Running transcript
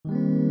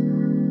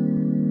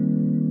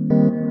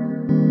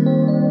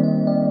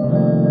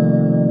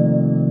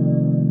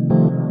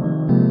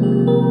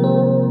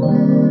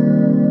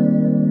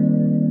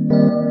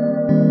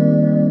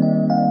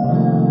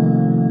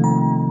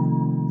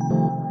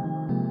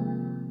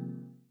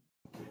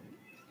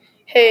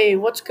Hey,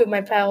 what's good, my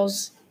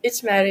pals?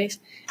 It's Maddox,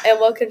 and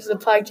welcome to the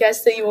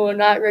podcast that you will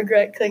not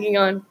regret clicking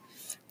on.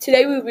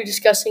 Today, we will be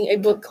discussing a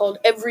book called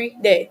Every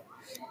Day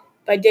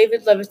by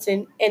David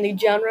Levitin, and the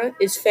genre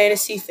is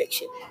fantasy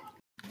fiction.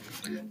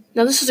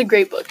 Now, this is a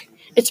great book.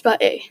 It's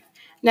about A.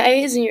 Now,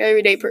 A isn't your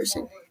everyday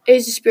person. A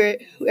is a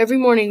spirit who every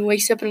morning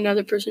wakes up in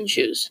another person's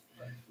shoes.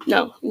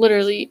 No,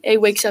 literally, A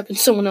wakes up in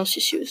someone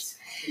else's shoes.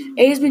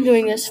 A has been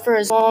doing this for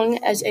as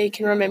long as A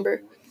can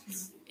remember.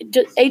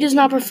 A does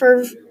not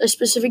prefer a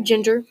specific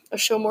gender or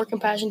show more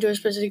compassion to a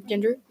specific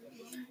gender.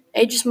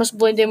 A just must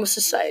blend in with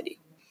society.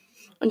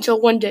 Until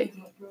one day,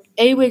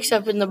 A wakes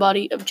up in the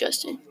body of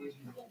Justin.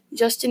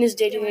 Justin is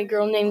dating a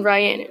girl named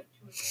Rhiannon.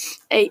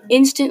 A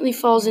instantly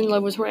falls in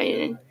love with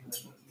Rhiannon,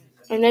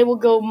 and they will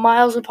go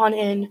miles upon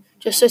end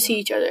just to see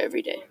each other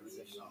every day.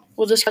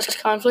 Will this cause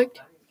conflict?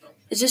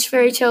 Is this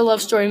fairy tale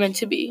love story meant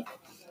to be?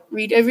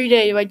 Read Every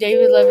Day by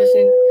David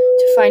Levitin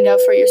to find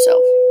out for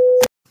yourself.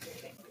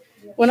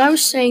 When I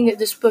was saying that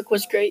this book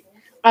was great,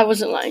 I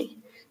wasn't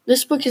lying.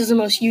 This book is the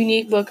most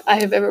unique book I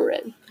have ever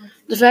read.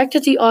 The fact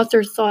that the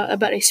author thought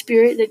about a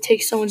spirit that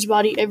takes someone's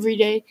body every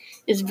day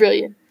is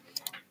brilliant.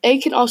 A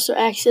can also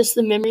access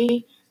the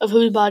memory of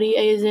whose body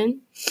A is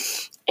in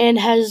and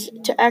has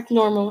to act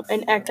normal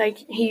and act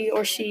like he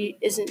or she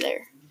isn't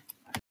there.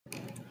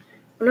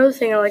 Another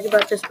thing I like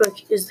about this book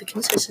is the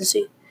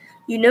consistency.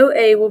 You know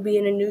A will be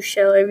in a new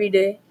shell every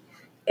day.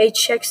 A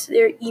checks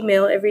their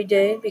email every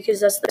day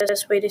because that's the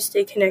best way to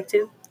stay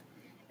connected.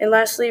 And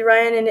lastly,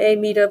 Ryan and A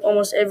meet up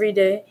almost every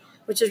day,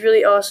 which is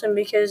really awesome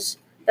because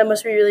that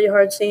must be really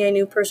hard seeing a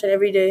new person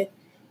every day,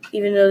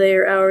 even though they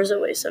are hours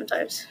away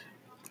sometimes.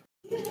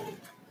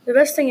 The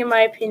best thing, in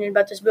my opinion,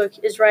 about this book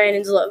is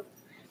Rhiannon's love.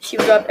 She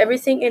would drop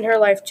everything in her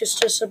life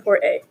just to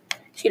support A.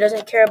 She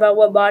doesn't care about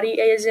what body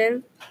A is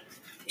in.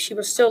 She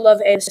will still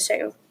love A the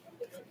same,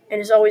 and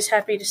is always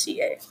happy to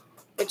see A,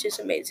 which is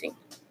amazing.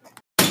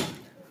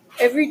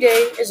 Every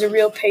Day is a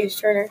real page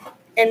turner,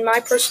 and my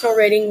personal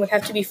rating would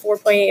have to be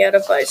 4.8 out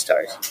of 5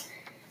 stars.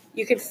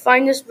 You can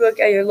find this book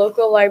at your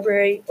local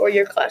library or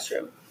your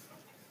classroom.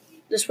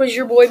 This was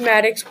your boy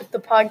Maddox with the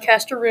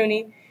podcaster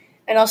Rooney,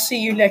 and I'll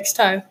see you next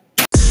time.